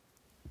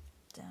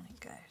 Down it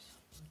goes.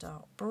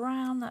 Dark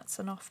brown, that's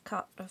an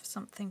offcut of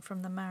something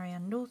from the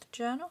Marianne North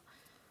Journal.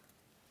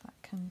 That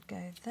can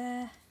go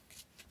there.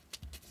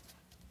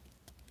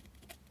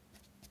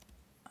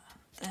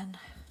 And then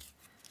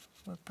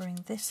we'll bring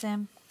this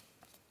in,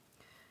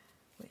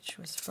 which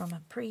was from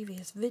a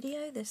previous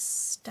video, this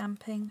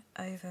stamping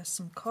over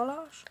some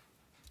collage.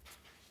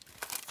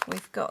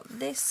 We've got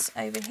this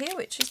over here,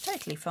 which is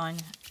totally fine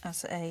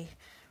as a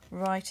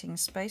writing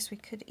space. We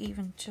could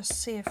even just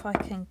see if I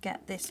can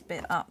get this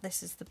bit up.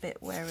 This is the bit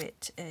where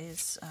it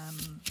is,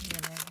 you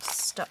know,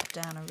 stuck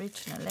down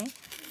originally.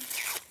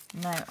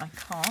 No, I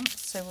can't,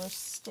 so we'll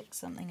stick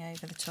something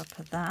over the top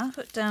of that.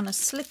 Put down a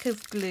slick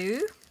of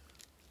glue.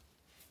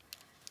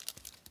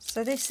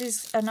 So this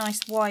is a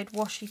nice wide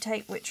washi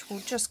tape which will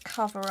just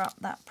cover up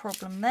that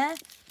problem there.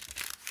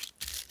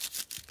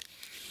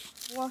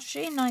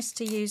 Washi, nice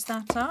to use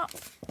that up.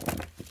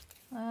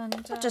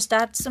 And I'll just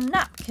add some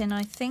napkin,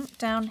 I think,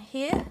 down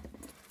here.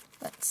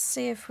 Let's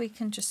see if we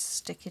can just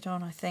stick it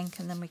on, I think,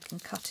 and then we can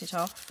cut it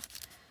off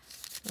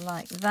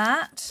like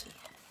that.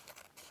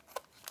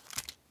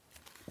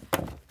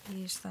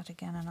 Use that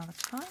again another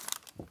time.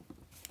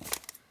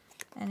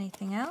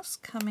 Anything else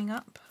coming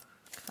up,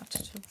 cut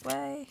it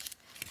away.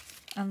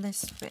 And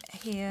this bit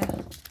here,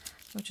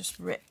 we'll just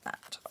rip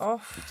that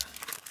off.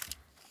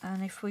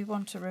 And if we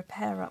want to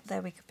repair up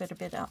there, we could put a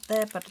bit up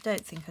there, but I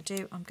don't think I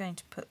do. I'm going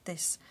to put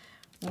this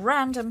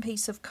random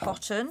piece of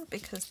cotton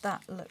because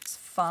that looks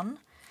fun.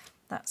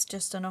 That's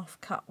just an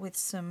offcut with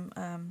some,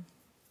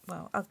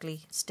 well,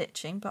 ugly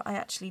stitching, but I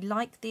actually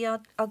like the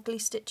ugly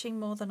stitching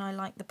more than I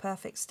like the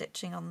perfect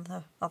stitching on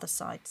the other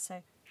side.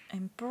 So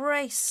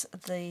embrace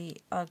the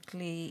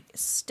ugly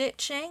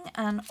stitching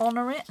and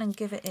honour it and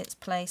give it its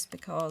place,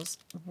 because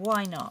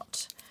why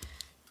not?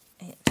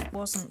 It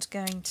wasn't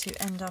going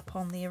to end up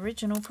on the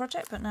original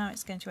project, but now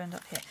it's going to end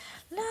up here.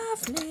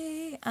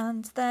 Lovely.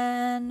 And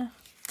then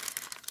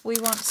we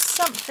want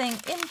something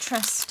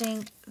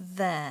interesting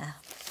there.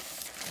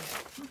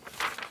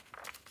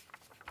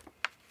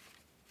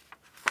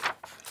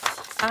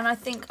 And I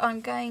think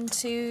I'm going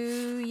to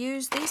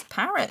use these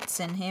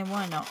parrots in here,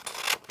 why not?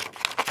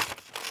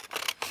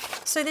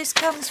 So this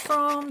comes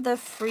from the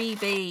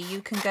freebie.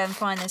 You can go and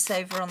find this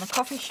over on the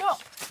coffee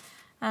shop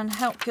and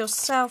help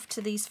yourself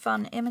to these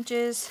fun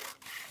images.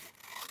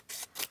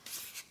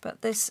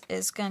 But this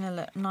is going to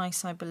look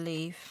nice, I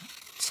believe,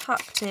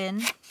 tucked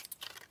in.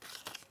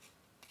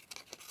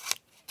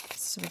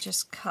 So we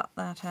just cut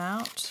that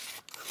out.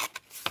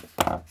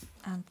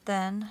 And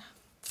then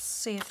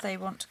see if they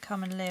want to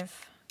come and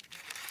live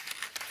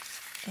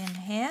in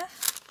here.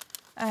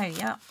 Oh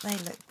yeah, they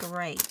look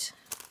great.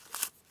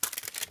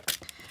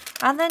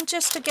 And then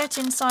just to get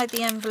inside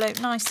the envelope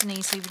nice and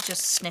easy, we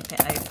just snip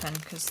it open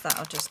because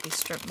that'll just be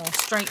more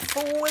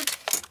straightforward.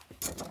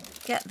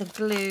 Get the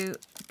glue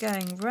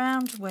going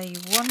round where you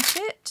want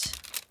it.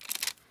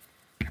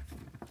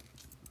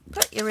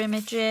 Put your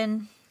image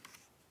in.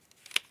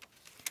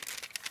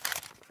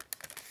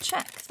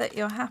 Check that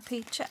you're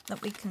happy. Check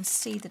that we can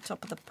see the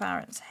top of the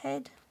parrot's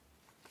head.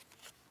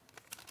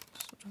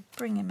 Sort of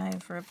bring him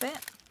over a bit.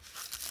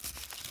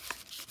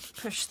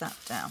 Push that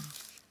down.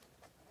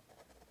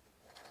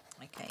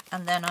 Okay,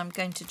 and then I'm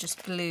going to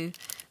just glue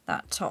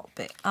that top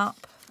bit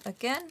up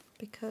again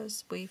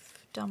because we've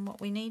done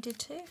what we needed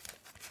to.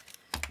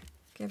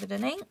 Give it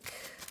an ink.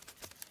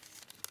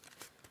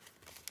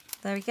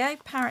 There we go,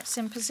 parrot's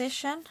in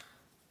position.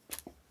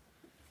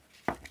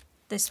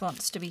 This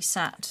wants to be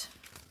sat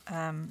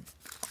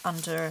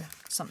under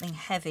something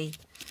heavy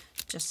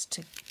just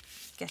to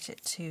get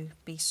it to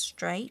be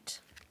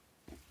straight.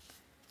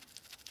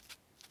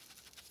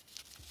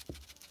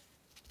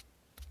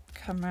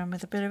 Come around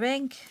with a bit of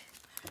ink.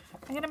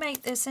 I'm going to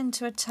make this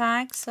into a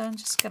tag, so I'm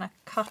just going to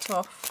cut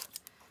off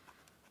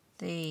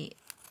the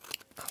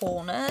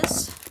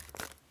corners.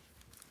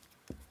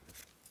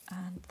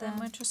 And then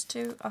we'll just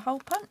do a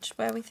hole punch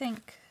where we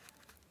think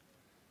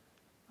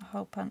a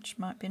hole punch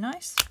might be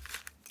nice,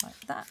 like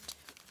that.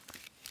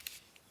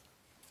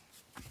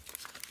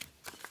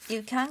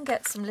 You can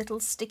get some little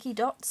sticky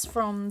dots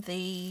from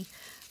the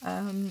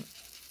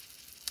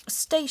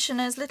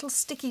stationers, little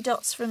sticky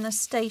dots from the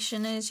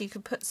stationers. You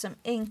could put some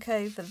ink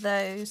over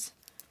those.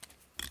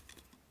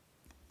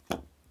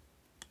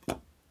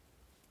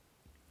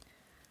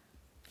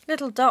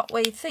 Little dot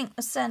where you think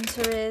the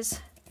centre is,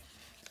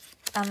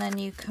 and then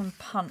you can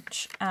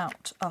punch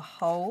out a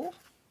hole.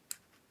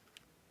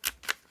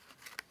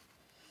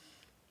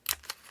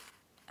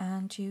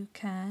 And you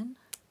can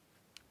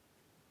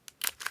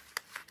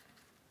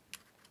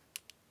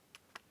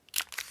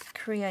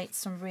create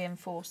some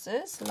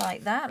reinforcers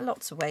like that.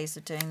 Lots of ways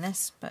of doing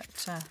this,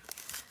 but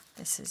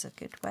this is a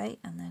good way.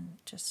 And then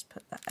just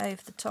put that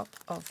over the top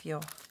of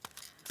your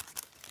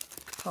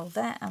hole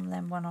there, and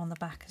then one on the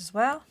back as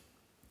well.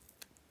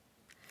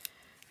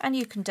 And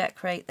you can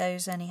decorate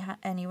those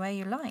any way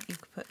you like. You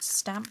could put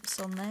stamps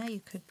on there.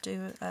 You could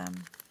do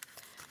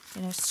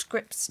you know,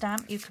 script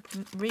stamp. You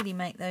could really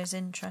make those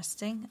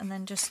interesting, and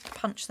then just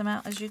punch them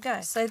out as you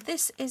go. So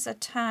this is a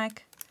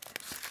tag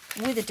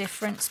with a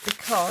difference,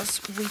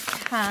 because we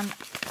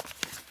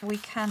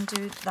can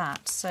do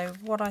that. So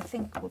what I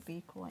think would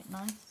be quite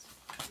nice,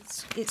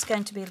 it's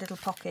going to be a little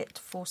pocket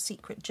for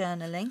secret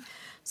journaling.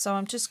 So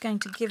I'm just going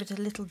to give it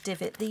a little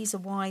divot. These are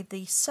why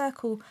the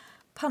circle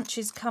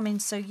punches come in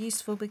so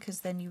useful,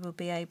 because then you will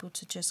be able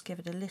to just give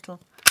it a little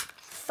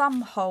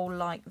thumb hole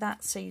like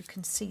that, so you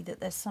can see that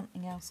there's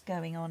something else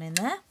going on in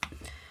there.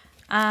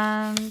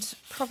 And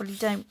probably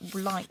don't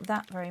like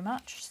that very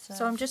much.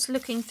 So I'm just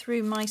looking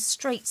through my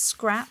straight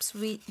scraps,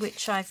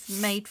 which I've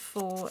made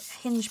for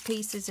hinge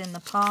pieces in the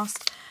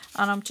past,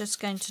 and I'm just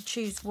going to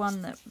choose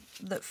one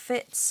that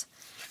fits,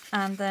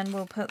 and then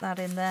we'll put that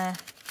in there,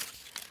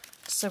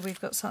 so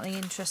we've got something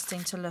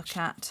interesting to look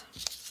at.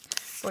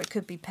 Or it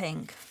could be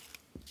pink.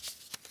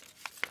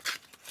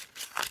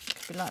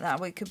 Like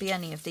that, or it could be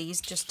any of these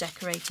just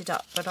decorated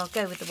up, but I'll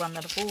go with the one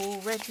that I've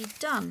already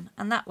done,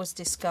 and that was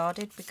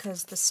discarded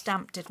because the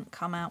stamp didn't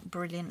come out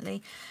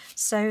brilliantly,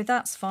 so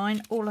that's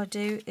fine. All I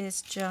do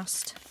is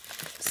just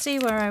see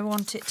where I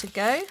want it to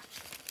go,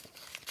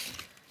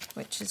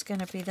 which is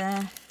going to be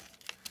there,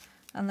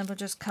 and then we'll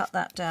just cut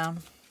that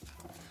down.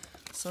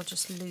 So I'll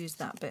just lose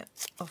that bit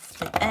off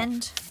the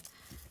end,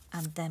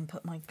 and then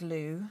put my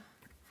glue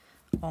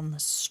on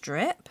the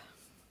strip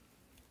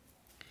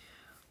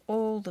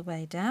all the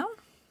way down,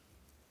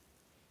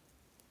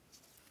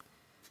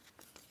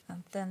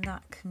 and then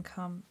that can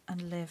come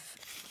and live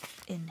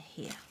in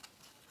here.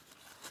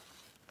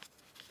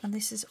 And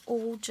this is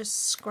all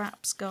just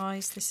scraps,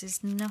 guys. This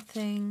is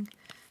nothing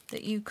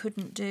that you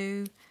couldn't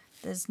do.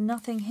 There's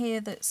nothing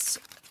here that's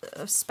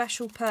a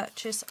special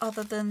purchase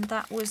other than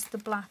that was the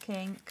black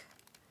ink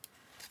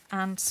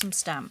and some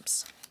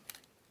stamps.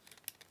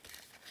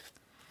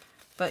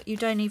 But you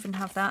don't even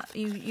have that.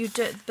 You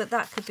do, but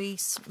that could be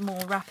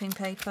more wrapping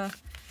paper.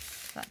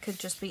 That could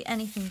just be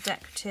anything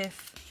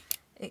decorative.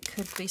 It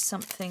could be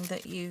something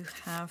that you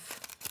have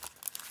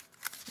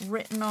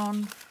written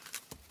on.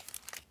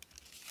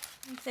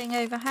 Anything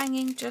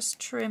overhanging, just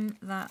trim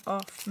that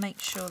off. Make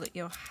sure that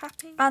you're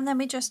happy. And then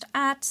we just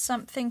add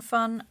something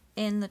fun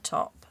in the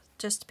top.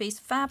 Just a piece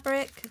of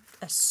fabric,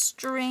 a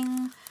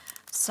string,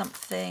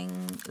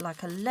 something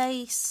like a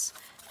lace.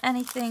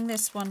 Anything.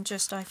 This one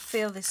just, I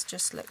feel this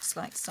just looks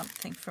like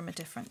something from a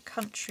different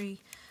country,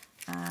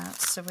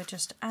 so we're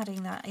just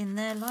adding that in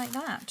there like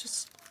that,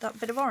 just that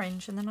bit of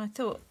orange. And then I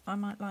thought I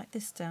might like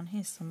this down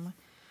here somewhere,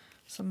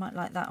 so I might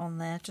like that on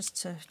there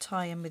just to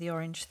tie in with the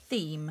orange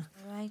theme.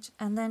 Right,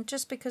 and then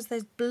just because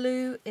there's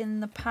blue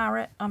in the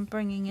parrot, I'm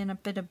bringing in a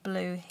bit of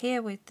blue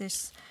here with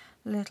this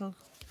little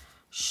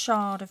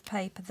shard of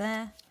paper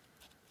there,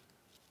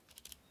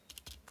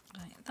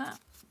 like that.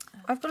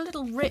 I've got a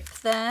little rip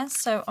there,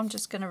 so I'm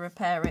just going to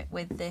repair it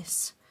with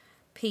this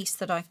piece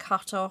that I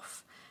cut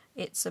off.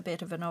 It's a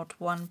bit of an odd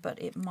one, but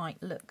it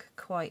might look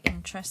quite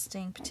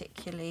interesting,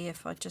 particularly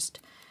if I just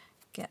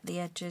get the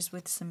edges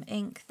with some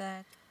ink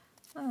there.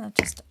 I'll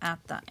just add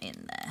that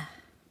in there.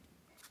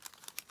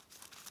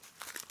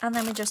 And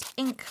then we just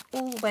ink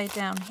all the way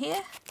down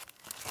here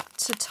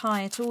to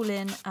tie it all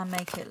in and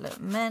make it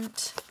look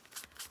mint.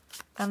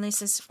 And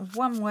this is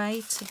one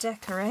way to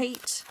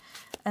decorate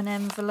an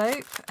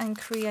envelope and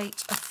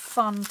create a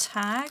fun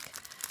tag,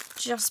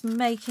 just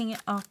making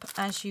it up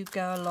as you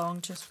go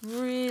along, just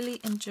really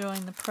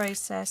enjoying the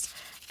process,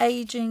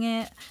 aging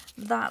it.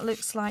 That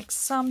looks like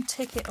some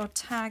ticket or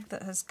tag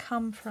that has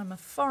come from a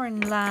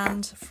foreign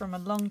land from a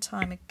long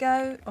time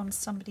ago on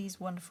somebody's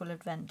wonderful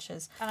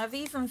adventures. And I've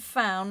even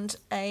found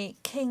a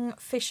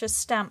kingfisher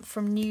stamp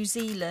from New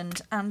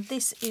Zealand, and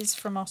this is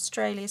from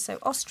Australia, so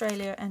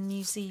Australia and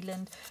New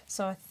Zealand,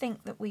 so I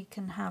think that we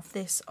can have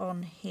this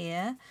on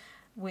here,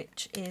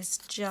 which is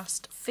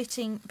just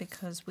fitting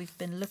because we've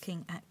been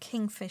looking at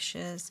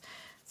kingfishers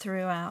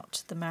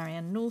throughout the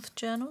Marianne North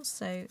journal,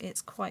 so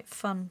it's quite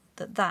fun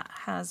that that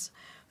has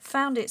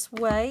found its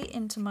way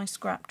into my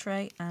scrap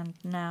tray and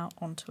now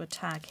onto a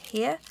tag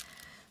here.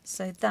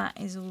 So that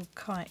is all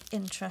quite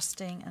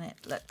interesting, and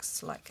it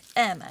looks like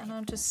Emma. And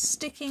I'm just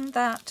sticking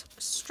that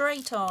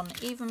straight on,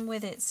 even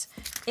with its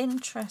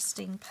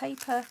interesting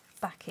paper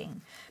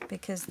backing,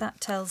 because that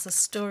tells a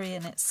story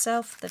in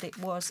itself that it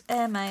was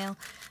airmail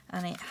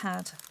and it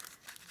had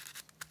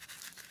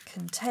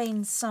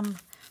contained some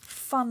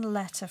fun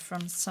letter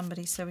from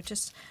somebody. So we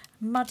just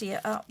muddy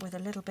it up with a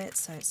little bit,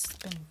 so it's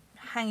been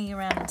hanging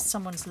around in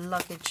someone's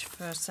luggage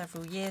for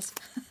several years.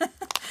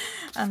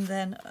 And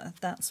then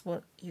that's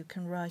what you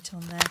can write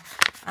on there.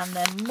 And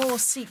then more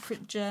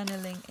secret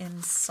journaling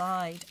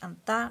inside. And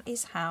that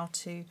is how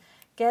to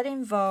get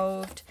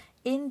involved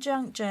in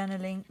junk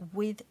journaling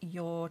with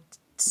your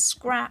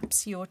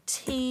scraps, your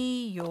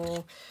tea,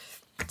 your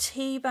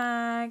tea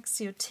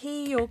bags, your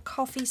tea, your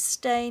coffee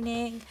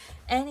staining,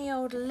 any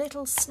old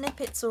little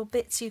snippets or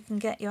bits you can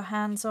get your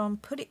hands on.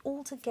 Put it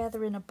all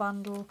together in a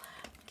bundle.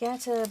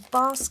 Get a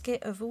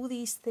basket of all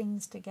these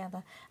things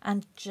together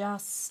and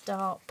just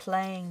start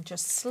playing.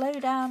 Just slow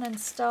down and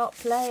start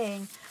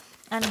playing.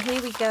 And here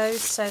we go.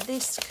 So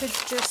this could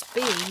just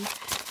be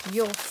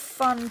your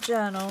fun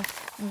journal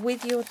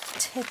with your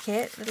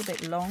ticket. A little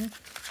bit long.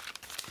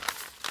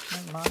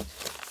 Never mind.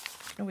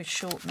 You can always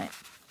shorten it.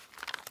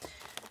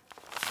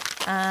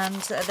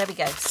 And there we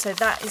go. So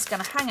that is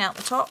going to hang out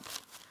the top.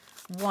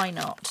 Why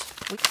not?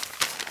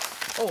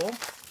 Or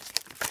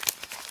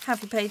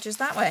have your pages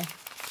that way.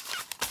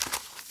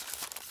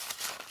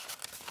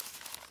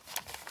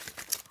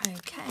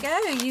 Okay, go.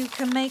 You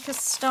can make a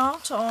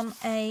start on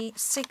a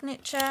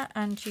signature,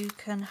 and you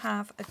can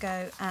have a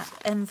go at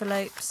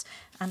envelopes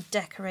and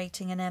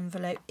decorating an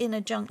envelope in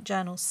a junk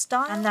journal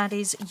style, and that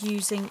is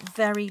using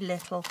very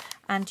little.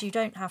 And you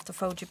don't have to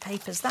fold your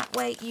papers that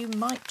way. You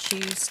might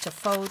choose to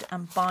fold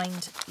and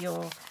bind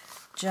your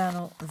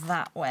journal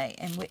that way,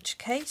 in which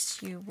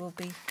case you will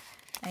be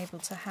able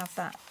to have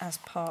that as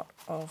part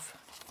of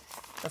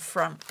the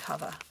front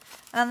cover.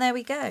 And there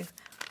we go.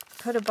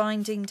 Put a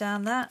binding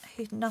down that.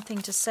 Nothing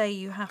to say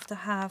you have to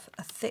have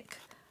a thick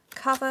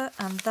cover,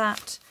 and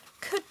that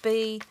could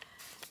be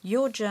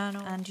your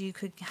journal, and you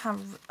could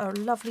have a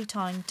lovely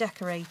time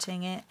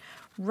decorating it,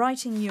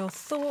 writing your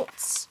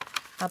thoughts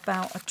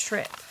about a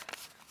trip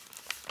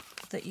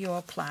that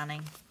you're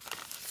planning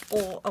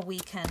or a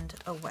weekend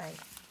away.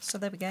 So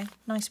there we go,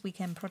 nice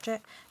weekend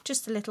project.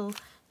 Just a little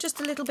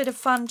bit of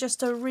fun,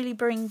 just to really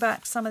bring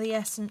back some of the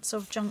essence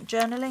of junk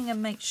journaling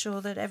and make sure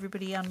that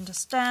everybody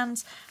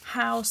understands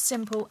how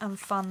simple and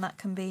fun that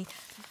can be.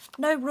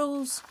 No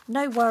rules,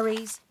 no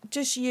worries,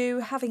 just you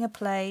having a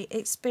play,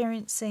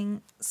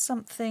 experiencing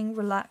something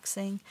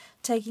relaxing,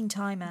 taking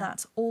time out.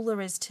 That's all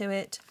there is to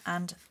it,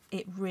 and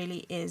it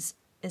really is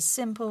as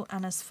simple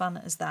and as fun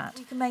as that.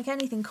 You can make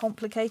anything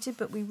complicated,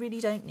 but we really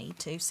don't need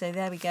to. So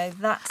there we go.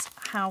 That's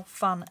how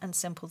fun and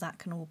simple that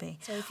can all be.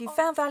 So if you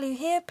found value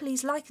here,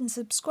 please like and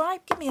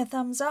subscribe. Give me a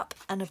thumbs up.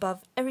 And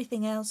above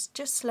everything else,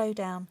 just slow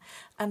down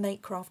and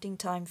make crafting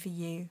time for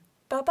you.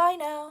 Bye-bye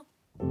now.